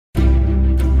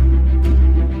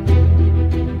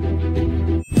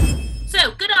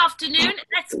afternoon.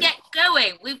 Let's get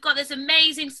going. We've got this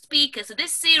amazing speaker. So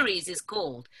this series is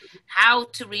called How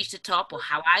to Reach the Top, or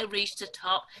How I Reached the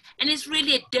Top. And it's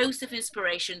really a dose of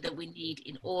inspiration that we need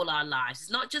in all our lives.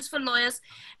 It's not just for lawyers,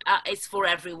 it's for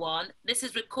everyone. This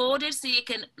is recorded so you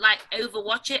can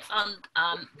overwatch it on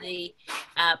the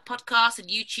podcast and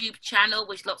YouTube channel,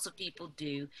 which lots of people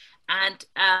do. And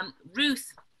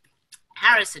Ruth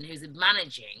Harrison, who's the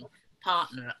managing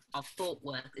partner of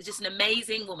ThoughtWorks, is just an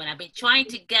amazing woman. I've been trying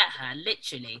to get her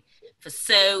literally for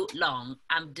so long.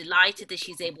 I'm delighted that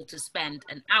she's able to spend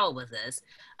an hour with us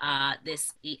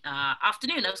this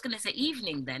afternoon. I was going to say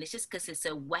evening then, it's just because it's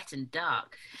so wet and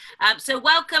dark. So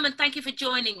welcome and thank you for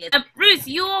joining us. Ruth,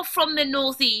 you're from the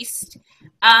Northeast.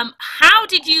 How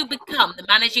did you become the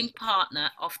managing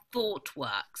partner of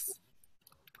ThoughtWorks?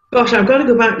 Gosh, I've got to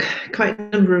go back quite a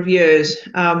number of years.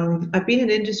 I've been in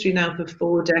industry now for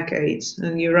 4 decades,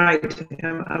 and you're right,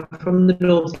 I'm from the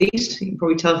Northeast. You can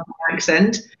probably tell from my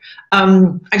accent.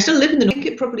 I still live in the North. I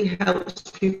think it probably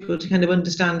helps people to kind of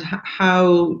understand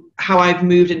how I've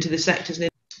moved into the sectors.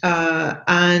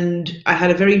 And I had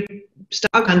a very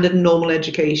standard and normal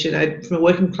education. I'm from a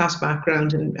working class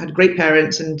background and had great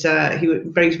parents, and he was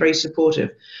very, very supportive.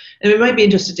 And it might be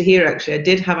interested to hear, actually, I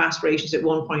did have aspirations at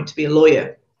one point to be a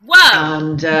lawyer. Wow.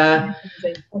 And I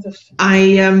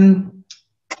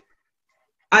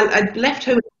left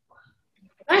home.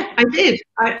 I did.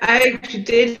 I actually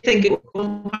did think at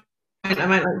one point I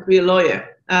might like to be a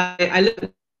lawyer. I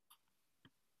looked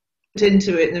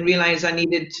into it and realised I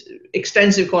needed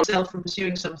extensive qualifications from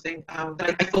pursuing something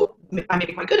that I thought I may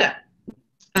be quite good at.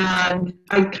 And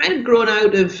I'd kind of grown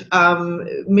out of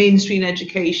mainstream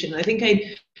education. I think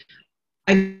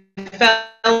I felt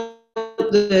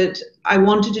that I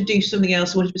wanted to do something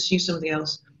else. I wanted to pursue something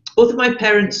else. Both of my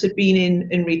parents had been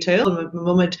in retail. My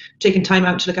mum had taken time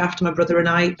out to look after my brother, and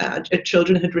I,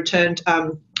 children, had returned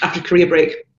after a career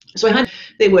break. So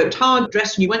they worked hard,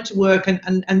 dressed when you went to work, and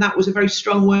that was a very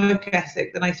strong work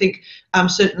ethic that I think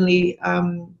certainly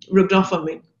rubbed off on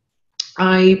me.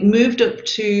 I moved up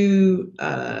to,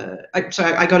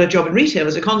 I got a job in retail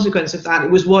as a consequence of that.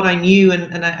 It was what I knew,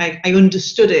 and I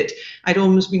understood it. I'd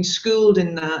almost been schooled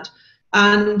in that.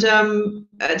 And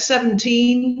at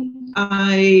 17,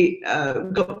 I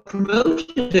got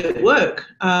promoted at work,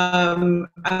 and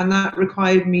that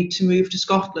required me to move to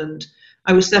Scotland.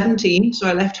 I was 17, so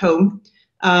I left home.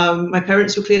 My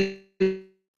parents were clearly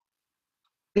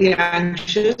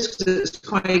anxious because it's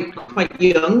quite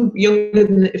young, younger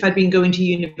than if I'd been going to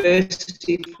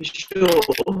university for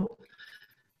sure.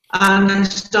 And I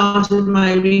started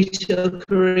my retail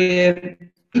career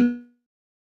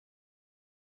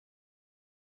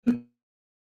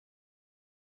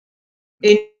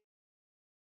in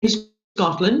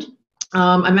Scotland.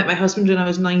 I met my husband when I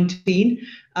was 19.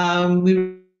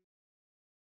 We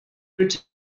returned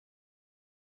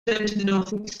to the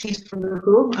Northeast from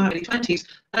Liverpool, early 20s.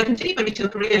 I continued my retail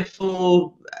career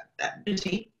for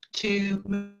to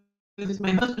move with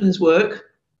my husband's work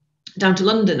down to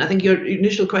London. I think your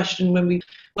initial question I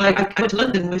went to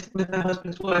London with my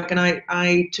husband's work, and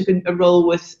I took a role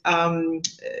with a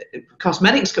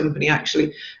cosmetics company,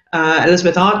 actually,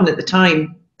 Elizabeth Arden at the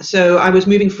time. So I was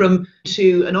moving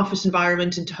to an office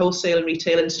environment into wholesale and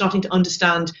retail, and starting to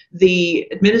understand the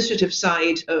administrative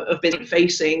side of business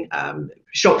facing,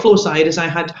 shop floor side, as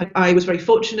I was very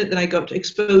fortunate that I got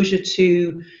exposure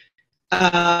to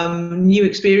new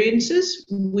experiences.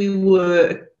 We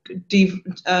were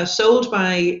sold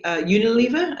by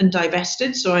Unilever and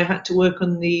divested, so I had to work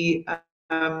on the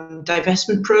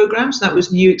divestment program. So that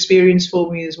was new experience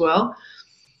for me as well.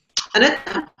 And at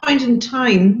that point in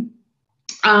time,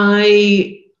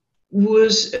 I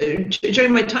was,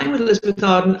 during my time with Elizabeth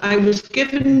Arden, I was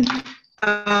given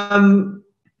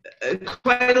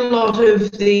quite a lot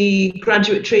of the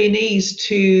graduate trainees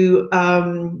to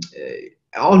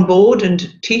on board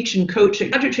and teach and coach.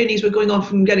 Graduate trainees were going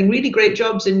off and getting really great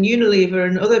jobs in Unilever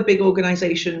and other big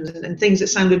organisations and things that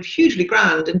sounded hugely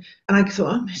grand. And I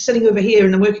thought, I'm sitting over here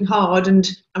and I'm working hard and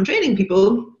I'm training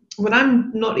people, but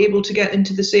I'm not able to get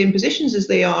into the same positions as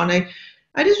they are. And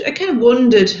I kind of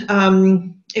wondered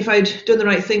if I'd done the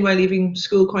right thing by leaving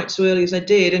school quite so early as I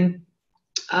did. And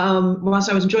whilst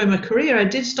I was enjoying my career, I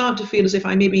did start to feel as if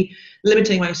I may be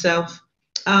limiting myself.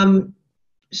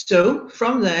 So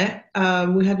from there,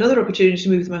 we had another opportunity to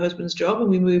move with my husband's job, and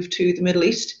we moved to the Middle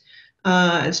East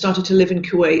and started to live in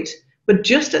Kuwait. But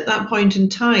just at that point in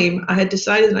time, I had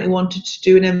decided that I wanted to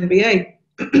do an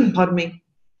MBA, pardon me.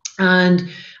 And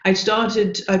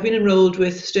I've been enrolled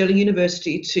with Stirling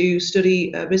University to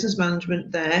study business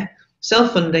management there,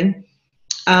 self-funding.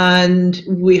 And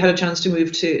we had a chance to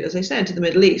move to, as I said, to the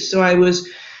Middle East. So I was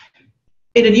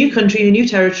in a new country, in a new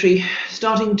territory,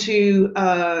 starting to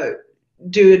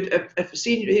do a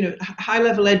senior, high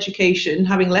level education,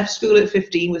 having left school at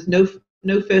 15 with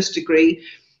no first degree.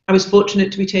 I was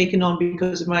fortunate to be taken on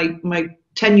because of my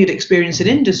tenured experience in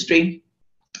industry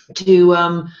to do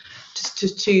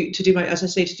my, as I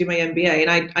say, to do my MBA.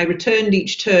 And I returned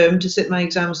each term to sit my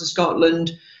exams in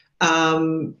Scotland,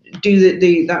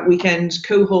 do that weekend's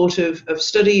cohort of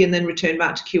study, and then return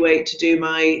back to Kuwait to do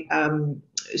my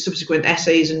subsequent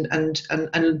essays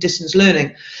and distance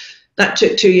learning. That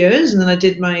took 2 years, and then I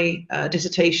did my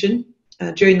dissertation.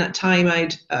 During that time,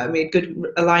 I'd made good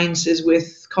alliances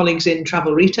with colleagues in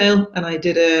travel retail, and I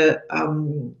did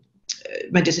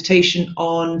my dissertation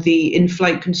on the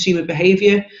in-flight consumer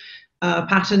behaviour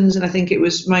patterns. And I think it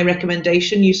was my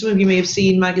recommendation. Some of you may have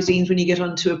seen magazines when you get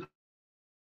onto a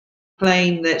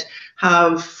plane that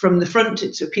have, from the front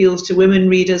it appeals to women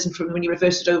readers, and from when you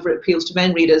reverse it over it appeals to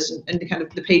men readers, and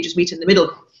the pages meet in the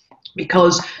middle,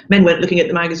 because men weren't looking at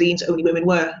the magazines, only women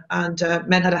were, and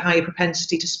men had a higher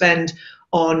propensity to spend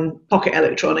on pocket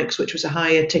electronics, which was a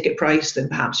higher ticket price than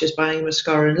perhaps just buying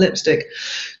mascara and lipstick.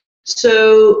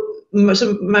 So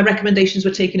my recommendations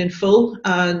were taken in full,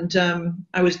 and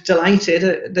I was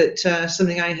delighted that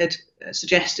something I had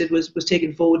suggested was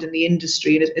taken forward in the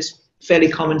industry, and it's fairly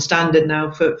common standard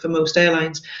now for most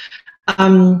airlines.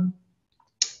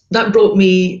 That brought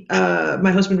me,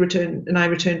 my husband returned, and I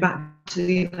returned back to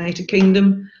the United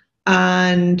Kingdom,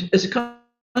 and as a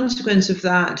consequence of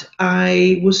that,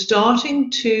 I was starting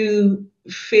to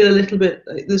feel a little bit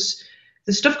like there's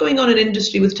stuff going on in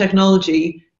industry with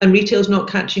technology, and retail's not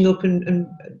catching up and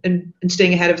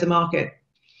staying ahead of the market.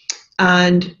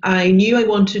 And I knew I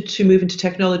wanted to move into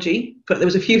technology, but there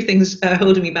was a few things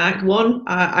holding me back. One,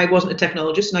 I wasn't a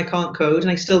technologist, and I can't code, and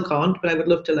I still can't, but I would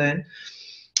love to learn.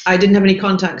 I didn't have any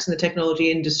contacts in the technology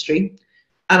industry,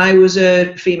 and I was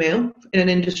a female in an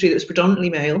industry that was predominantly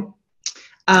male,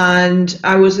 and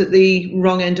I was at the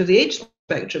wrong end of the age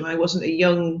spectrum. I wasn't a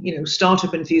young,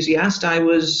 startup enthusiast. I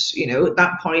was, at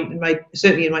that point,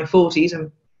 certainly in my 40s.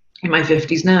 I'm in my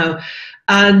 50s now.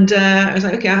 And I was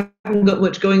like, okay, I haven't got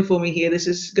much going for me here. This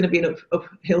is going to be an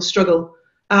uphill struggle.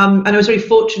 And I was very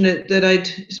fortunate that I'd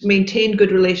maintained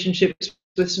good relationships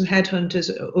with some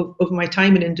headhunters over my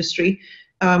time in industry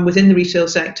within the retail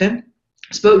sector.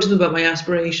 Spoke to them about my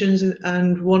aspirations,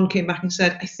 and one came back and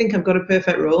said, I think I've got a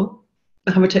perfect role.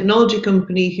 I have a technology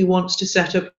company who wants to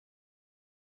set up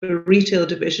a retail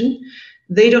division.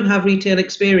 They don't have retail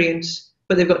experience,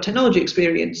 but they've got technology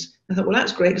experience. I thought, well,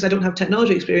 that's great, because I don't have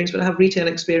technology experience, but I have retail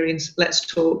experience. Let's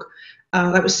talk.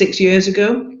 That was 6 years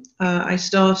ago. I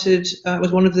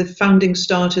was one of the founding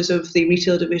starters of the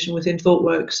retail division within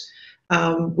ThoughtWorks,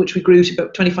 which we grew to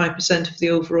about 25% of the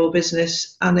overall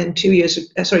business. And then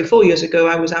 4 years ago,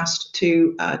 I was asked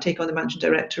to take on the managing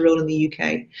director role in the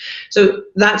UK. So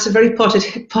that's a very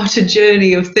potted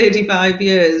journey of 35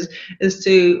 years as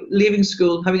to leaving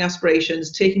school, having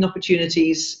aspirations, taking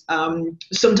opportunities,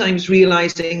 sometimes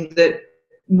realizing that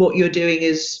what you're doing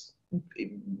is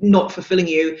not fulfilling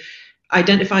you,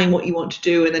 identifying what you want to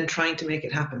do, and then trying to make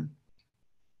it happen.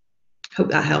 Hope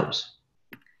that helps.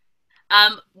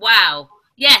 Wow.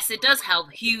 Yes, it does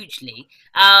help hugely.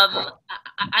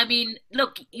 I mean,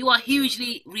 look, you are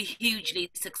hugely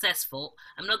successful.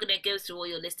 I'm not going to go through all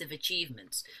your list of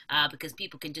achievements because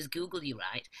people can just Google you,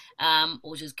 right?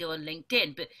 Or just go on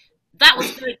LinkedIn. But that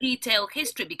was very detailed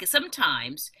history, because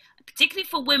sometimes, particularly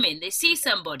for women, they see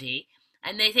somebody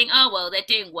and they think, oh, well, they're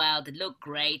doing well, they look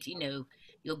great,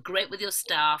 you're great with your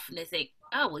staff. And they think,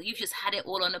 oh, well, you've just had it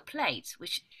all on a plate,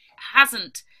 which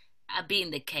hasn't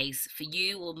been the case for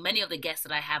you or many of the guests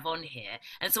that I have on here.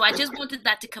 And so I just wanted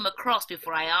that to come across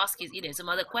before I ask you, some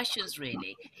other questions,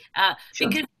 really. Sure.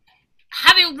 Because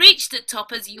having reached the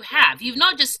top as you have, you've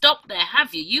not just stopped there,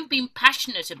 have you? You've been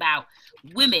passionate about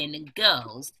women and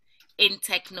girls in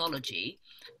technology,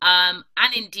 and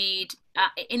indeed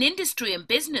in industry and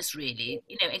business, really,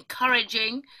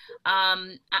 encouraging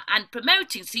and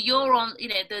promoting. So you're on,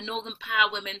 the Northern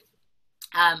Power Women,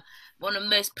 one of the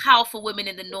most powerful women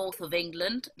in the north of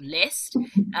England list.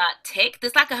 Tick.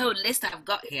 There's like a whole list I've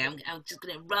got here. I'm just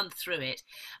going to run through it.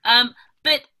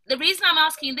 But the reason I'm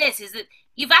asking this is that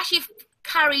you've actually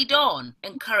carried on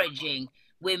encouraging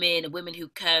women and women who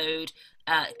code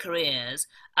careers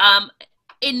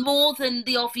in more than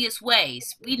the obvious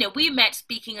ways. We met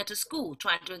speaking at a school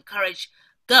trying to encourage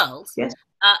girls Yes.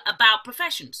 About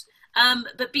professions.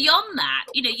 But beyond that,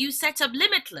 you set up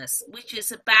Limitless, which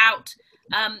is about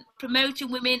promoting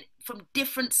women from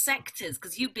different sectors,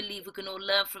 because you believe we can all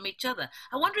learn from each other.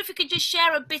 I wonder if you could just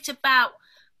share a bit about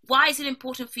why is it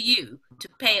important for you to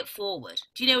pay it forward?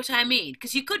 Do you know what I mean?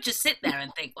 Because you could just sit there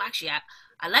and think, well, actually,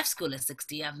 I left school at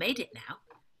 60. I've made it now.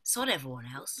 Sort everyone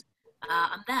else.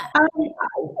 I'm there.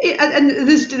 And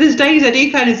there's days I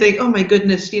do kind of think, oh my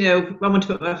goodness, you know, I want to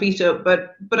put my feet up,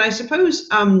 but I suppose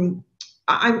I'm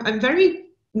very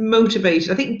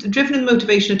motivated. I think driven and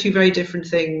motivation are two very different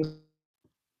things.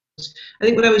 I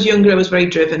think when I was younger, I was very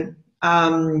driven.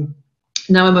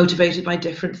 Now I'm motivated by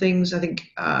different things. I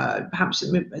think perhaps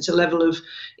it's a level of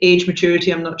age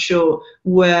maturity, I'm not sure,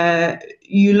 where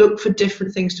you look for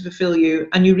different things to fulfill you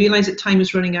and you realize that time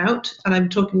is running out. And I'm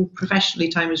talking professionally,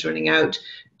 time is running out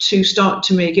to start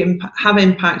to have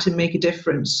impact and make a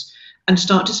difference and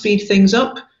start to speed things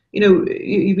up. You know,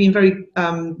 you've been very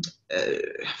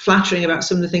flattering about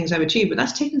some of the things I've achieved, but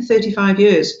that's taken 35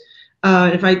 years.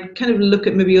 And if I kind of look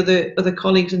at maybe other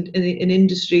colleagues in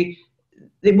industry,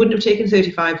 it wouldn't have taken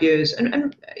 35 years.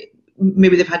 And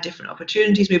maybe they've had different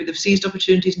opportunities, maybe they've seized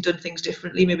opportunities and done things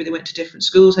differently, maybe they went to different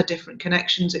schools, had different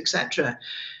connections, etc.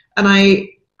 And I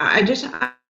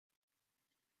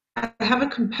have a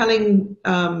compelling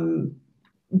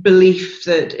belief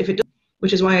that if it does,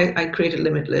 which is why I created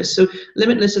Limitless. So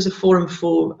Limitless is a forum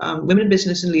for women in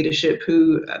business and leadership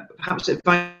who perhaps at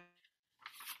vice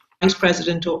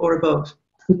president or above,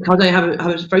 because I have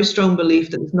a very strong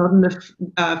belief that there's not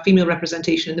enough female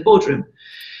representation in the boardroom.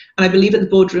 And I believe that the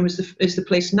boardroom is the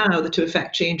place now to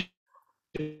affect change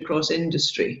across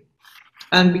industry.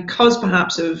 And because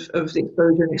perhaps of the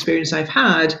exposure and experience I've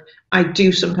had, I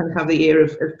do sometimes have the ear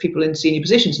of people in senior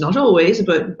positions. Not always,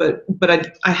 but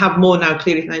I have more now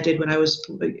clearly than I did when I was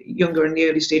younger in the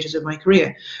early stages of my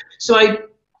career. So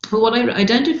what I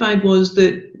identified was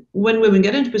that when women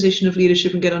get into a position of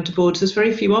leadership and get onto boards, there's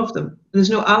very few of them. And there's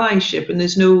no allyship, and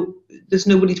there's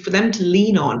nobody for them to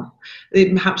lean on.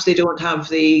 Perhaps they don't have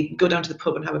go down to the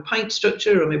pub and have a pint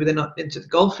structure, or maybe they're not into the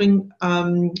golfing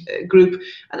group.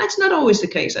 And that's not always the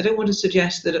case. I don't want to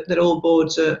suggest that all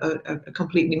boards are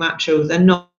completely macho. They're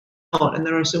not, and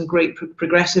there are some great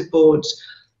progressive boards,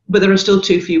 but there are still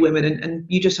too few women, and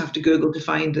you just have to Google to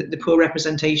find the poor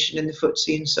representation in the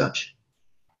FTSE and such.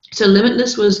 So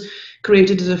Limitless was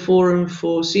created as a forum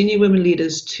for senior women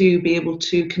leaders to be able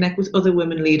to connect with other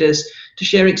women leaders, to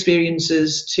share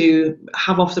experiences, to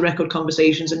have off-the-record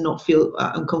conversations and not feel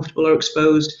uncomfortable or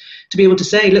exposed, to be able to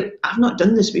say, look, I've not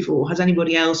done this before. Has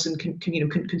anybody else? And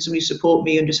can somebody support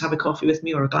me and just have a coffee with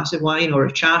me or a glass of wine or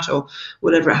a chat or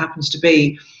whatever it happens to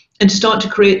be? And to start to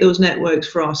create those networks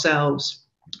for ourselves.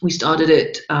 We started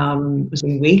it,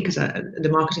 because the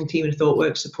marketing team in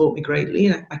ThoughtWorks support me greatly,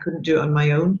 and I couldn't do it on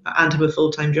my own and have a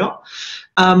full-time job.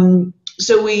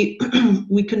 So we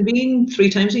convene 3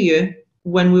 times a year.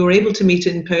 When we were able to meet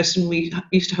in person, we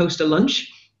used to host a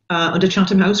lunch under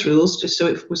Chatham House rules, just so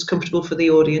it was comfortable for the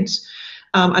audience.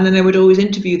 And then I would always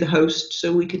interview the host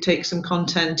so we could take some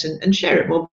content and share it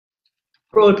more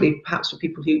broadly, perhaps for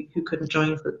people who couldn't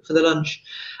join for the lunch.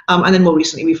 And then more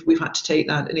recently, we've had to take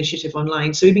that initiative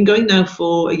online. So we've been going now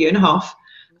for 1.5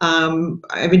 years.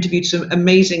 I've interviewed some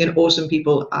amazing and awesome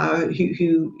people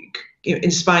who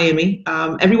inspire me.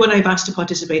 Everyone I've asked to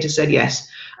participate has said yes.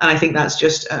 And I think that's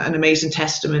just an amazing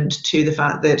testament to the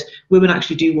fact that women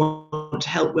actually do want to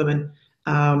help women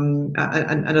and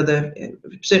other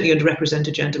certainly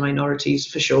underrepresented gender minorities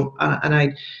for sure. And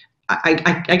I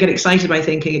get excited by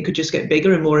thinking it could just get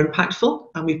bigger and more impactful.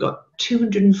 And we've got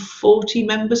 240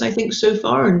 members, I think, so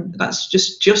far. And that's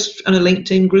just on a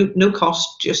LinkedIn group, no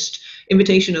cost, just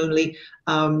invitation only,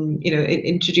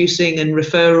 introducing and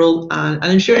referral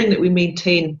and ensuring that we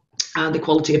maintain the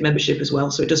quality of membership as well,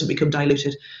 so it doesn't become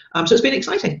diluted. So it's been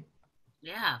exciting.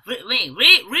 Yeah,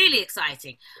 really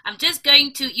exciting. I'm just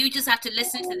going to, you just have to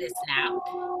listen to this now.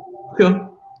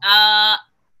 Sure.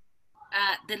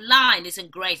 The line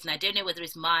isn't great, and I don't know whether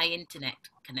it's my internet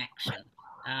connection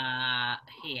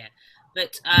here.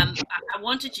 But I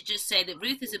wanted to just say that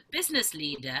Ruth is a business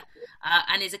leader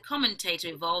and is a commentator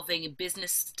involving in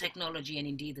business, technology, and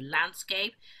indeed the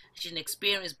landscape. She's an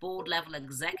experienced board-level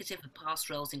executive with past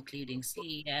roles including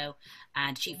CEO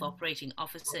and Chief Operating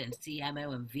Officer and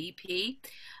CMO and VP.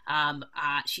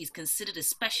 She's considered a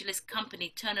specialist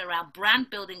company turnaround, brand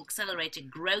building, accelerated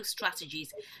growth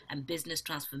strategies and business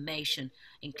transformation,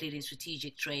 including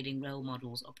strategic trading, role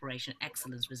models, operation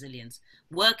excellence, resilience,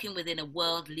 working within a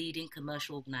world-leading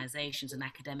commercial organizations and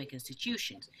academic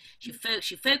institutions.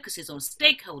 She focuses on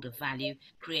stakeholder value,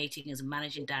 creating as a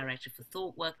managing director for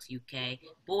ThoughtWorks UK,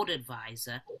 board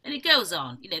advisor, and it goes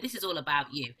on. This is all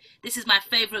about you. This is my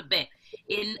favorite bit.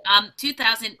 In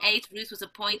 2008, Ruth was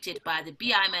appointed by the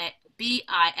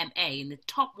BIMA in the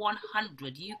top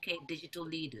 100 UK digital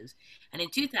leaders, and in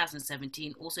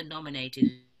 2017 also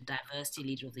nominated Diversity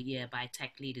Leader of the Year by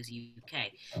Tech Leaders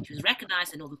UK. She was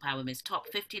recognised in Northern Power Women's top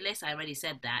 50 list. I already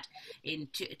said that in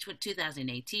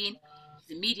 2018.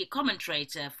 She's a media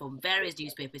commentator for various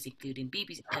newspapers, including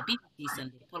BBC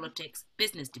Sunday Politics,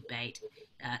 Business Debate,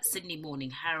 Sydney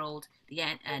Morning Herald, the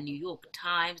New York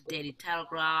Times, Daily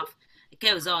Telegraph. It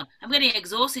goes on. I'm getting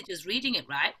exhausted just reading it,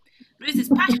 right? Ruth is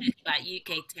passionate about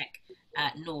UK tech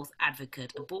North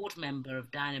advocate, a board member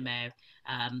of Dynamo,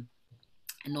 a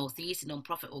Northeast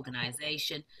non-profit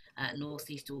organisation,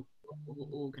 Northeast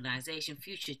organisation,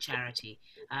 Future Charity,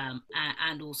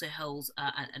 and also holds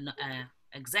an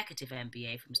executive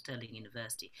MBA from Stirling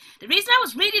University. The reason I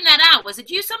was reading that out was that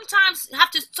you sometimes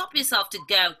have to stop yourself to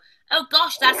go, oh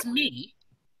gosh, that's me.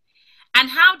 And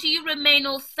how do you remain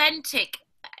authentic,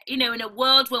 you know, in a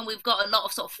world when we've got a lot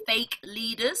of sort of fake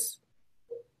leaders?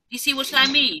 You see what I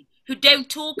mean? Who don't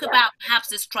talk about perhaps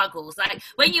the struggles. Like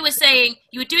when you were saying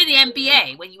you were doing the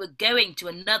MBA, when you were going to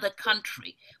another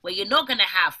country where you're not going to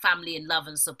have family and love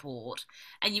and support,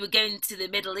 and you were going to the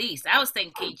Middle East, I was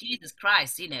thinking, Jesus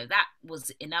Christ, you know, that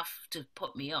was enough to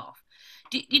put me off.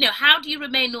 You know, how do you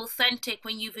remain authentic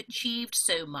when you've achieved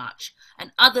so much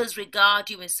and others regard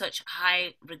you in such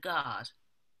high regard?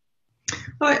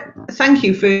 Well, thank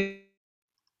you for.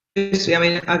 I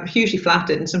mean, I'm hugely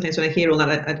flattered, and sometimes when I hear all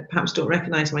that, I perhaps don't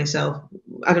recognise myself.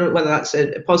 I don't know whether that's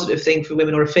a positive thing for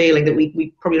women or a failing, that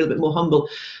we probably a little bit more humble.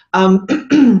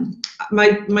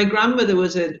 My grandmother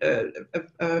was a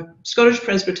Scottish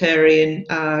Presbyterian,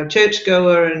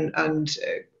 churchgoer, and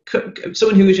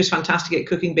someone who was just fantastic at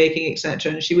cooking, baking,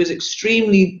 etc. And she was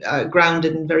extremely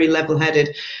grounded and very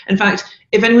level-headed. In fact,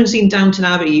 if anyone's seen Downton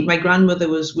Abbey, my grandmother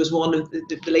was one of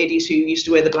the ladies who used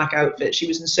to wear the black outfit. She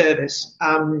was in service,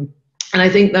 and I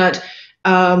think that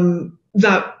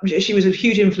that she was a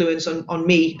huge influence on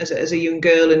me as a young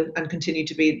girl, and continued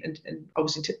to be, and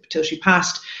obviously till she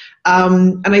passed.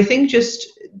 And I think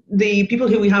just the people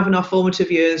who we have in our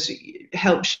formative years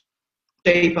help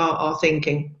shape our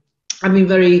thinking. I've been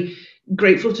very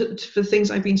grateful for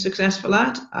things I've been successful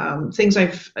at. I think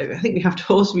we have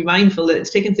to also be mindful that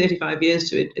it's taken 35 years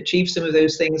to achieve some of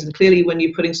those things. And clearly when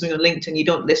you're putting something on LinkedIn, you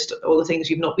don't list all the things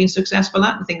you've not been successful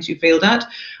at, the things you failed at.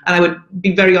 And I would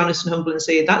be very honest and humble and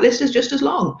say that list is just as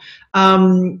long.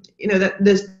 You know, that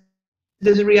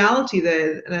there's a reality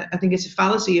there, and I think it's a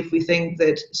fallacy if we think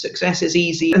that success is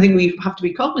easy. I think we have to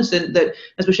be cognizant that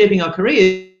as we're shaping our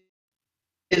careers,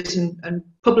 and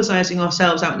publicising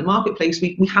ourselves out in the marketplace,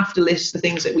 we have to list the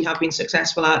things that we have been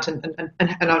successful at, and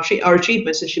our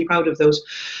achievements, and should be proud of those.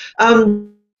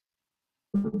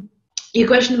 Your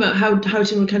question about how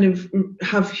to kind of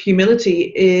have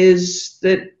humility is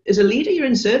that as a leader, you're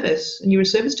in service, and you're in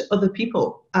service to other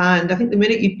people. And I think the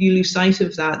minute you lose sight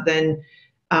of that, then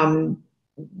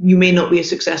you may not be a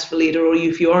successful leader, or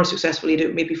if you are a successful leader,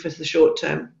 it may be for the short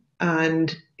term.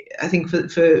 And I think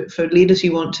for leaders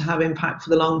who want to have impact for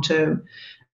the long term,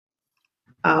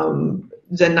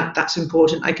 then that's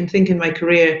important. I can think in my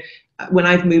career, when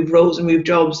I've moved roles and moved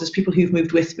jobs, there's people who've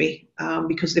moved with me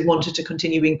because they wanted to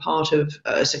continue being part of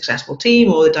a successful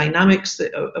team or the dynamics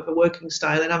of a working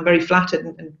style. And I'm very flattered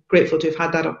and grateful to have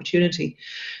had that opportunity.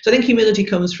 So I think humility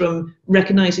comes from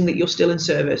recognizing that you're still in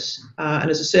service.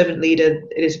 And as a servant leader,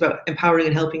 it is about empowering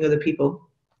and helping other people.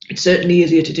 It's certainly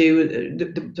easier to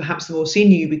do perhaps the more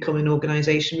senior you become in an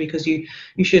organisation, because you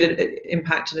should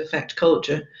impact and affect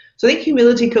culture. So I think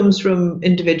humility comes from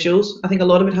individuals. I think a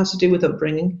lot of it has to do with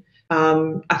upbringing.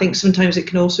 I think sometimes it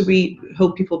can also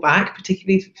hold people back,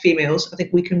 particularly females. I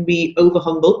think we can be over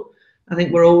humble. I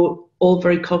think we're all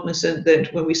very cognizant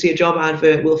that when we see a job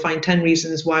advert, we'll find 10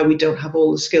 reasons why we don't have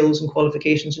all the skills and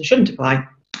qualifications and shouldn't apply,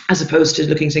 as opposed to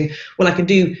looking and saying, well, I can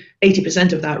do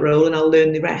 80% of that role and I'll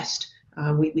learn the rest.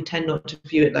 We tend not to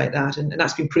view it like that, and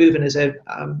that's been proven as a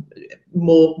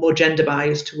more gender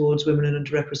bias towards women and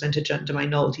underrepresented gender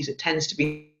minorities. It tends to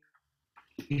be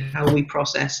how we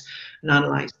process and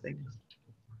analyse things.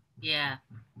 Yeah,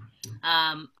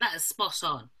 that is spot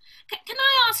on. Can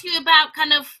I ask you about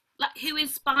kind of like who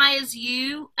inspires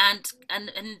you, and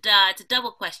it's a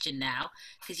double question now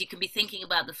because you can be thinking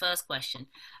about the first question,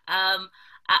 and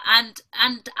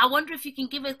I wonder if you can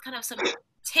give us kind of some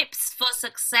tips for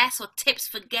success or tips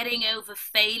for getting over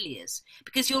failures,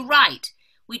 because you're right,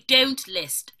 we don't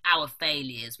list our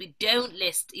failures. We don't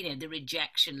list, the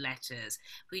rejection letters.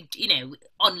 We,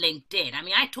 on LinkedIn. I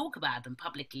mean, I talk about them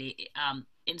publicly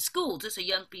in school, just so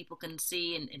young people can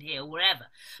see and hear wherever.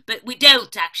 But we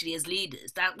don't actually, as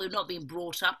leaders, that we're not being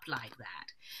brought up like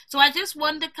that. So I just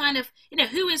wonder, kind of,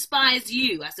 who inspires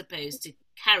you, I suppose, to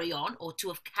carry on or to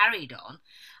have carried on,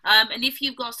 and if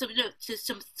you've got some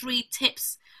 3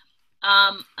 tips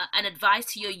and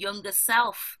advice to your younger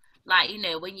self, like,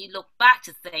 when you look back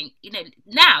to think,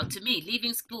 now to me,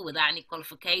 leaving school without any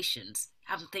qualifications,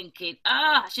 I'm thinking,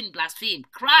 I shouldn't blaspheme.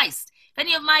 Christ, if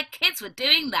any of my kids were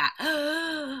doing that,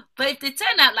 but if they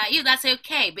turn out like you, that's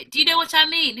okay. But do you know what I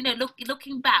mean?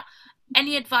 Looking back,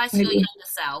 any advice to your younger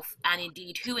self, and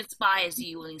indeed, who inspires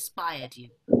you or inspired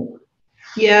you?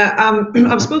 Yeah,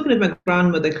 I've spoken of my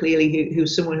grandmother, clearly,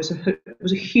 who's someone who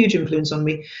was a huge influence on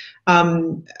me.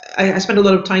 I spent a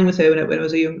lot of time with her when I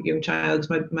was a young child.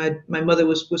 My mother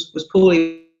was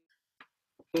poorly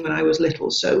when I was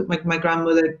little, so my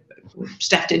grandmother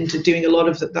stepped into doing a lot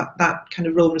of that kind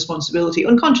of role and responsibility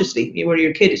unconsciously. When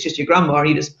you're a kid, it's just your grandma, and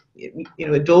you just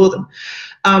adore them.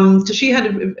 So she had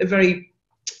a very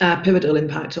pivotal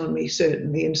impact on me,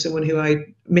 certainly, and someone who I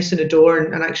miss and adore.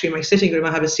 And actually, in my sitting room,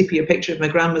 I have a sepia picture of my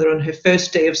grandmother on her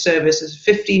first day of service as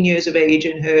 15 years of age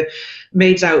in her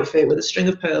maid's outfit with a string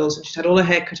of pearls, and she'd had all her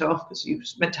hair cut off because you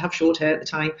was meant to have short hair at the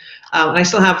time. And I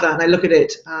still have that, and I look at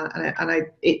it,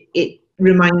 it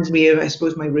reminds me of, I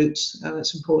suppose, my roots, and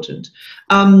that's important.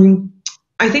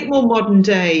 I think more modern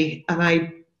day, and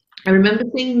I remember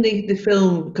seeing the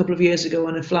film a couple of years ago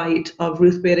on a flight of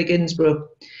Ruth Bader Ginsburg.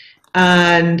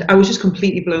 And I was just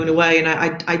completely blown away. And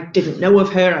I didn't know of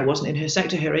her. I wasn't in her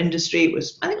sector, her industry.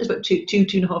 I think it was about two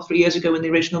and a half, 3 years ago when the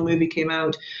original movie came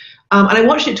out. And I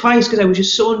watched it twice because I was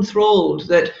just so enthralled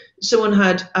that someone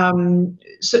had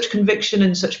such conviction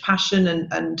and such passion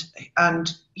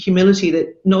and humility,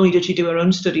 that not only did she do her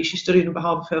own study, she studied on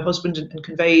behalf of her husband and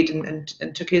conveyed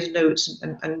and took his notes.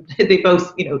 And they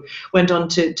both, went on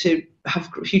to have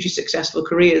hugely successful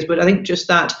careers. But I think just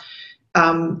that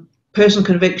personal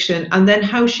conviction, and then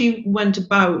how she went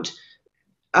about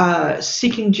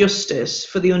seeking justice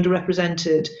for the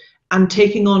underrepresented and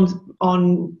taking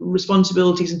on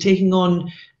responsibilities and taking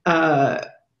on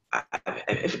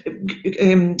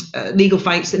legal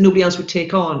fights that nobody else would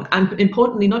take on. And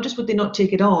importantly, not just would they not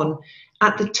take it on,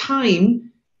 at the time,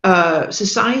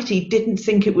 society didn't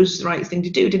think it was the right thing to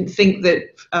do, didn't think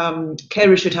that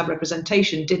carers should have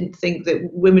representation, didn't think that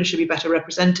women should be better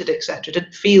represented, etc.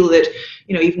 Didn't feel that,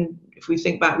 even if we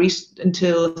think back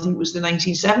until I think it was the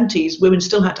 1970s, women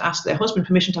still had to ask their husband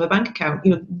permission to have a bank account.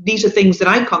 These are things that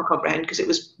I can't comprehend because it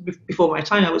was before my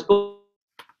time. I was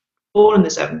born in the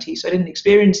 70s, so I didn't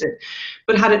experience it.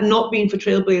 But had it not been for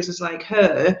trailblazers like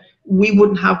her, we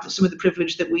wouldn't have some of the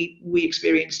privilege that we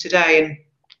experience today.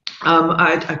 And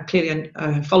I clearly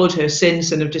followed her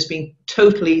since and have just been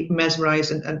totally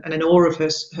mesmerised and in awe of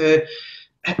her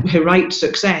right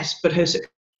success, but her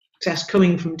success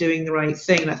coming from doing the right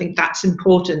thing. And I think that's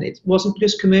important. It wasn't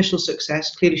just commercial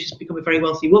success. Clearly, she's become a very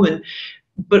wealthy woman,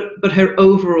 but her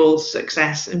overall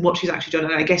success and what she's actually done.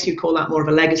 And I guess you'd call that more of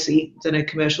a legacy than a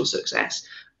commercial success.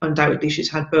 Undoubtedly, she's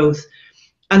had both.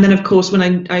 And then, of course,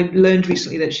 when I learned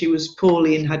recently that she was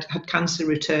poorly and had cancer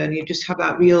return, you just have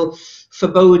that real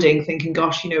foreboding, thinking,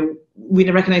 gosh, we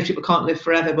recognise people can't live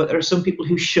forever, but there are some people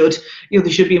who should, they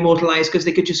should be immortalised because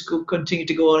they could just continue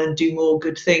to go on and do more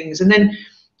good things. And then,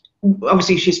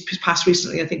 obviously, she's passed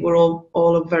recently. I think we're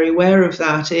all very aware of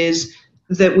that, is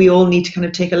that we all need to kind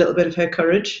of take a little bit of her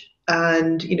courage.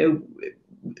 And,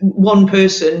 one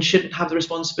person shouldn't have the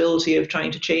responsibility of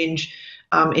trying to change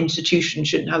institutions,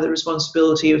 shouldn't have the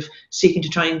responsibility of seeking to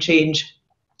try and change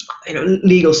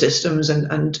legal systems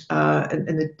and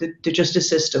the justice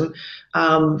system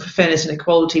for fairness and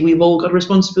equality. We've all got a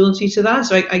responsibility to that.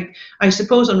 So I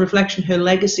suppose on reflection, her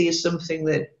legacy is something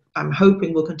that I'm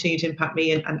hoping will continue to impact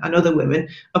me and other women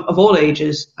of all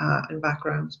ages and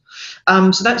backgrounds.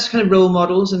 So that's kind of role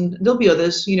models, and there'll be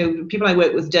others, people I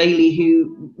work with daily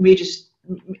who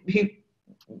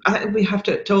I think we have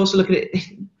to also look at it.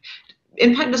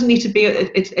 Impact doesn't need to be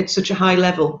at such a high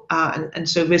level and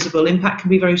so visible. Impact can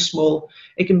be very small.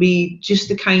 It can be just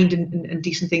the kind and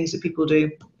decent things that people do.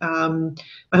 My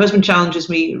husband challenges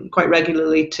me quite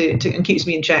regularly to and keeps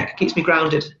me in check, keeps me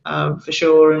grounded for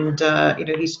sure. And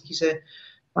he's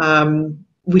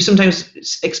we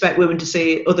sometimes expect women to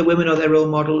say other women are their role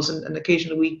models, and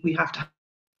occasionally we have to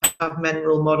have men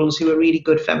role models who are really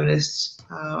good feminists,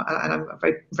 and I'm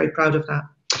very, very proud of that.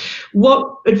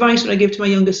 What advice would I give to my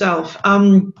younger self?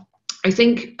 I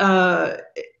think find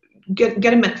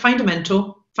a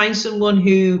mentor, find someone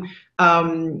who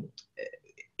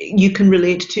you can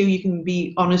relate to, you can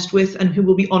be honest with, and who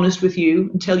will be honest with you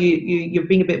and tell you, you're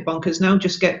being a bit bonkers now,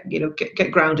 just get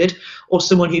grounded, or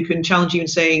someone who can challenge you and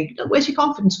saying, where's your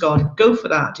confidence gone? Go for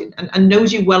that, and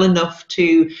knows you well enough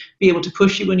to be able to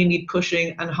push you when you need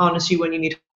pushing and harness you when you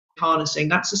need harnessing.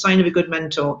 That's a sign of a good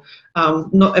mentor.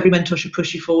 Not every mentor should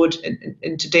push you forward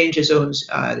into danger zones.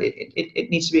 It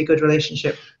needs to be a good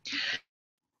relationship.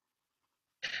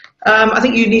 I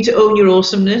think you need to own your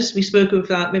awesomeness. We spoke of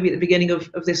that maybe at the beginning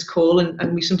of this call,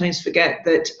 and we sometimes forget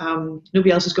that nobody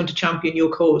else is going to champion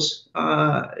your cause.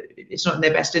 It's not in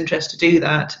their best interest to do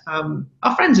that.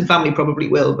 Our friends and family probably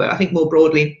will, but I think more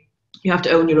broadly, you have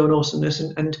to own your own awesomeness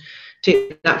and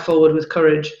take that forward with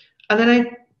courage. And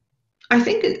then I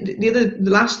think the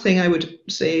last thing I would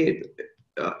say,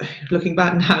 looking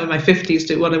back now in my 50s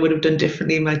to what I would have done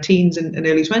differently in my teens and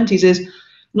early 20s, is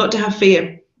not to have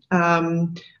fear.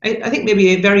 I think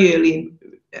maybe very early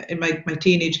in my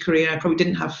teenage career, I probably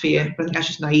didn't have fear, but I think that's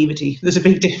just naivety. There's a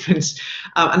big difference.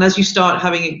 And as you start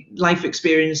having life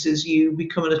experiences, you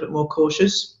become a little bit more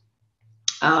cautious,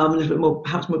 a little bit more,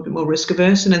 perhaps a bit more risk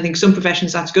averse. And I think some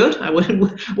professions that's good. I wouldn't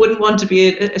want to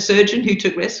be a surgeon who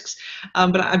took risks.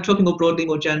 But I'm talking more broadly,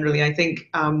 more generally. I think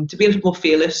to be a little more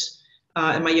fearless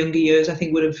in my younger years, I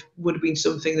think would have been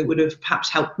something that would have perhaps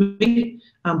helped me.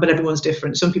 But everyone's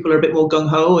different. Some people are a bit more gung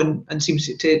ho and seem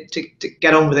to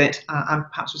get on with it, and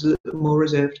perhaps was a little bit more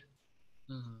reserved.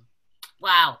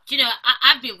 Wow,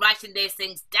 I've been writing these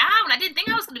things down. I didn't think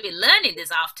I was going to be learning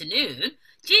this afternoon.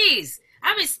 Jeez,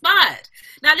 I'm inspired.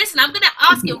 Now listen, I'm going to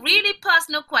ask you a really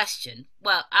personal question.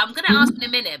 Well, I'm going to ask in a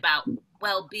minute about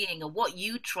well-being and what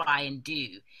you try and do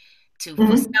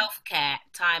for self-care,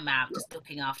 time out, just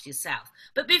looking after yourself.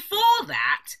 But before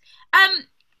that,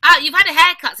 you've had a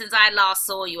haircut since I last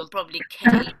saw you, and probably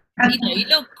Kate. You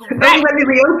look great. Oh, when they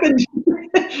reopened.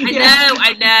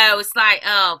 I know. It's like,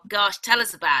 oh gosh, tell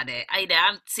us about it. I've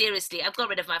got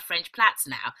rid of my French plaits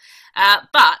now.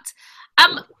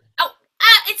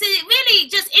 It's a really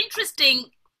just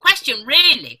interesting question,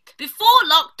 really. Before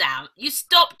lockdown, you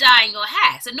stopped dyeing your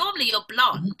hair. So normally you're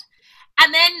blonde,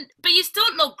 but you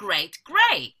still look great,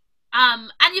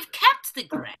 and you've kept the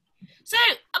grey. So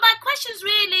my question's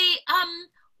really,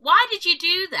 why did you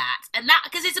do that? And that,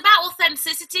 because it's about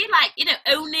authenticity, like,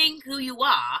 owning who you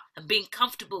are and being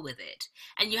comfortable with it.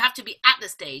 And you have to be at the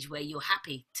stage where you're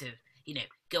happy to,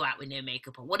 go out with no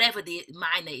makeup or whatever the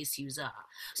minor issues are.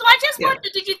 So I just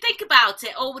wondered, did you think about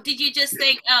it, or did you just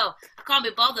think, oh, I can't be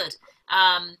bothered?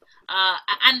 And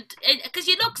because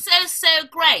you look so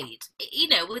great,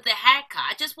 with the haircut.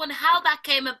 I just wonder how that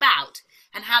came about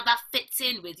and how that fits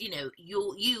in with,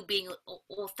 you being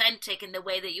authentic in the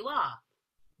way that you are.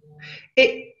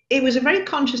 It was a very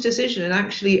conscious decision, and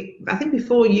actually, I think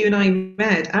before you and I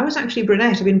met, I was actually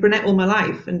brunette. I've been brunette all my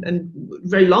life, and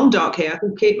very long dark hair. I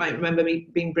think Kate might remember me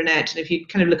being brunette, and if you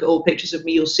kind of look at old pictures of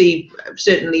me, you'll see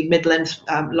certainly mid-length,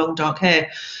 long dark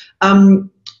hair.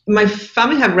 My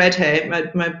family have red hair.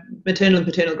 My maternal and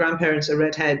paternal grandparents are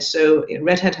redheads, so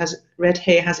red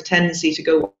hair has a tendency to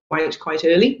go white quite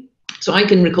early. So I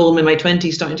can recall in my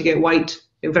 20s starting to get white,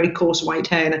 very coarse white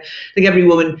hair, and I think every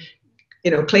woman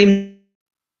claims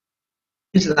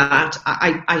that.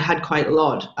 I had quite a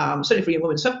lot, certainly for a young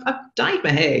woman. So I've dyed my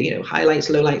hair, highlights,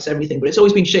 lowlights, everything, but it's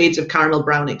always been shades of caramel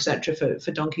brown, etc.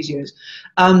 for donkey's years.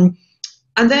 And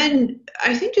then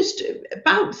I think just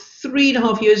about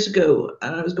 3.5 years ago,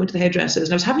 I was going to the hairdressers,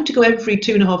 and I was having to go every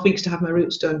 2.5 weeks to have my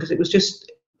roots done because it was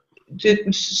just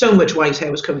so much white hair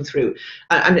was coming through.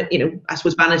 And I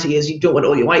suppose vanity is you don't want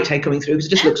all your white hair coming through because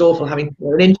it just looks awful having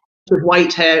an inch with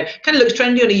white hair. Kind of looks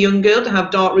trendy on a young girl to have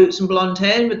dark roots and blonde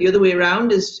hair, but the other way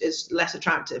around is less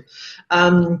attractive.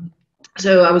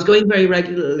 So I was going very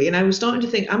regularly, and I was starting to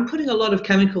think, I'm putting a lot of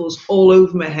chemicals all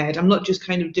over my head. I'm not just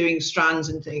kind of doing strands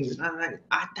and things. And I'm like,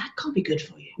 that can't be good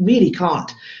for you. It really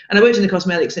can't. And I worked in the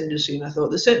cosmetics industry, and I thought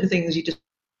there's certain things you just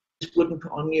wouldn't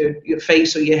put on your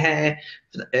face or your hair,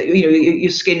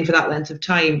 your skin for that length of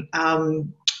time.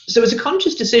 So it was a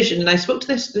conscious decision, and I spoke to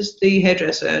the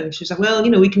hairdresser, and she was like, well,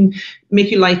 we can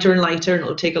make you lighter and lighter, and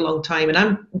it'll take a long time. And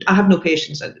I have no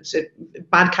patience. It's a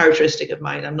bad characteristic of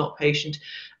mine. I'm not patient.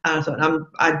 And I thought,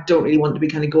 I don't really want to be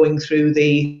kind of going through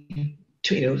the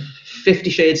 50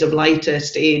 shades of lighter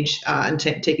stage and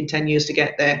taking 10 years to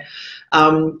get there.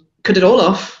 Cut it all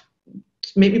off,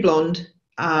 make me blonde,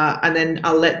 and then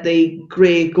I'll let the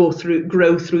grey grow through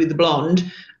the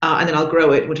blonde, and then I'll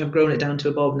grow it, which I've grown it down to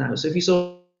a bob now. So if you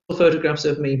saw photographs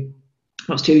of me,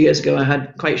 that was 2 years ago, I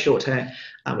had quite short hair,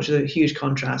 which is a huge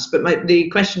contrast. But the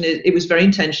question is, it was very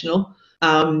intentional.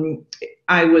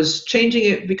 I was changing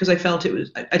it because I felt I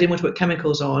didn't want to put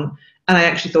chemicals on, And I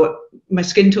actually thought, my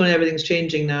skin tone and everything's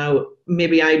changing now.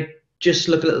 Maybe I just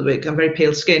look a little bit, I'm very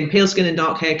pale skin. Pale skin and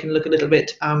dark hair can look a little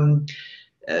bit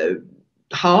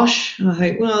harsh. And I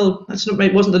think, well, that's not,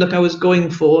 it wasn't the look I was going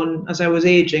for. And as I was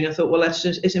aging, I thought, well, let's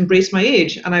embrace my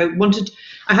age. And I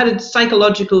had a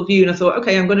psychological view, and I thought,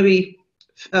 okay, I'm going to be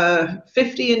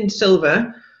 50 in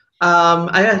silver.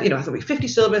 I thought we 50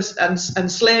 silver and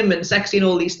slim and sexy and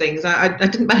all these things. I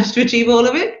didn't manage to achieve all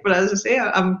of it, but as I say,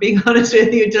 I'm being honest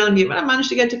with you, telling you, but I managed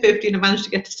to get to 50 and I managed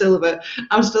to get to silver.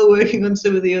 I'm still working on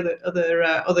some of the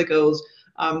other goals.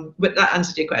 But that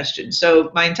answered your question.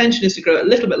 So my intention is to grow it a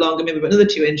little bit longer, maybe about another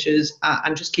 2 inches,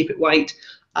 and just keep it white,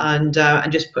 and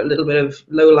just put a little bit of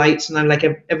low lights. And I'm like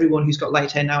everyone who's got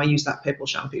light hair now, I use that purple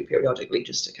shampoo periodically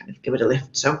just to kind of give it a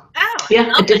lift. So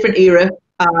yeah, a different era.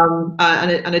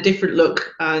 And a different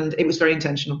look, and it was very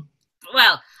intentional.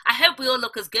 Well, I hope we all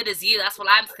look as good as you. That's what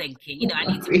I'm thinking. You know, I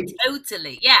need to be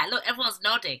totally. Yeah, look, everyone's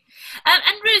nodding. And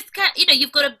Ruth,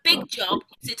 you've got a big job.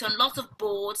 You sit on lots of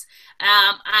boards,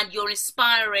 and you're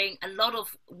inspiring a lot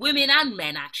of women and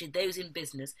men, actually, those in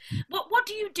business. What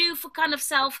do you do for kind of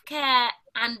self-care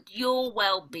and your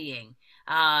well-being?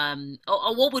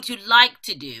 Or what would you like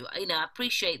to do? You know, I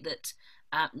appreciate that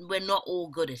we're not all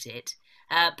good at it.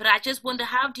 But I just wonder,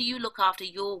 how do you look after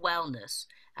your wellness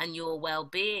and your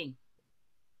well-being?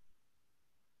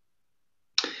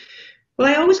 Well,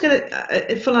 I always get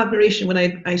a full admiration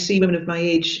when I see women of my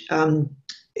age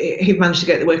who've managed to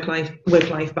get the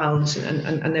work-life balance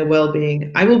and their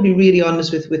well-being. I will be really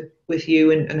honest with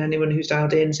you and anyone who's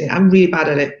dialed in, saying I'm really bad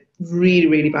at it, really,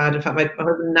 really bad. In fact, my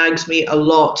husband nags me a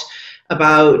lot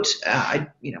about, I'm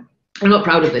not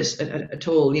proud of this at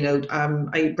all.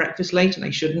 I eat breakfast late and I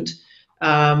shouldn't.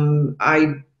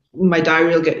 My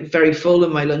diary will get very full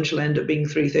and my lunch will end up being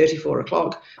 3:30, 4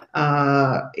 o'clock.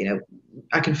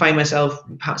 I can find myself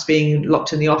perhaps being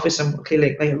locked in the office. I'm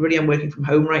working from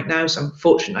home right now, so I'm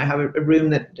fortunate I have a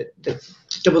room that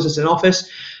doubles as an office.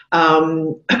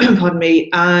 Pardon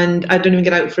me, and I don't even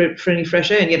get out for any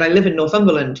fresh air, and yet I live in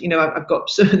Northumberland. I've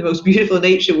got some of the most beautiful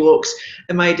nature walks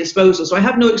at my disposal, so I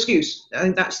have no excuse. I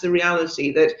think that's the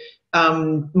reality, that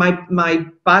my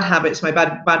bad habits, my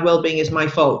bad well-being is my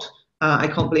fault. I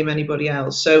can't blame anybody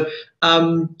else. So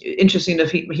interesting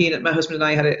enough, my husband and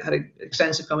I had an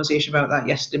extensive conversation about that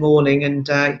yesterday morning, and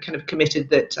kind of committed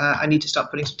that I need to start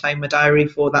putting some time in my diary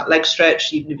for that leg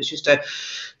stretch, even if it's just a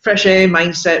fresh air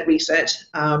mindset reset.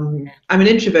 I'm an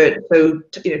introvert, so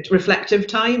reflective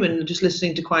time and just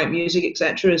listening to quiet music,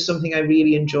 etc., is something I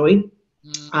really enjoy.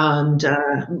 And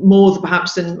more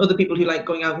perhaps than other people who like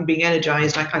going out and being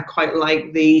energized, I quite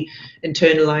like the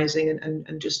internalizing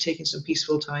and just taking some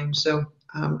peaceful time. So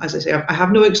as I say, I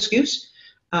have no excuse,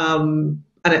 but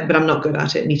I'm not good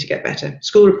at it. I need to get better.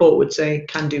 School report would say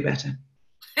can do better.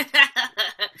 But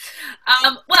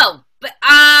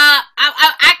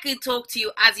I could talk to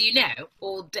you, as you know,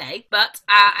 all day, but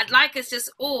I'd like us just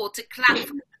all to clap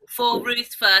for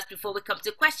Ruth first before we come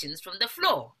to questions from the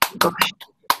floor. Gosh.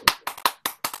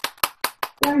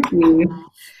 Thank you.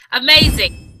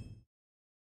 Amazing.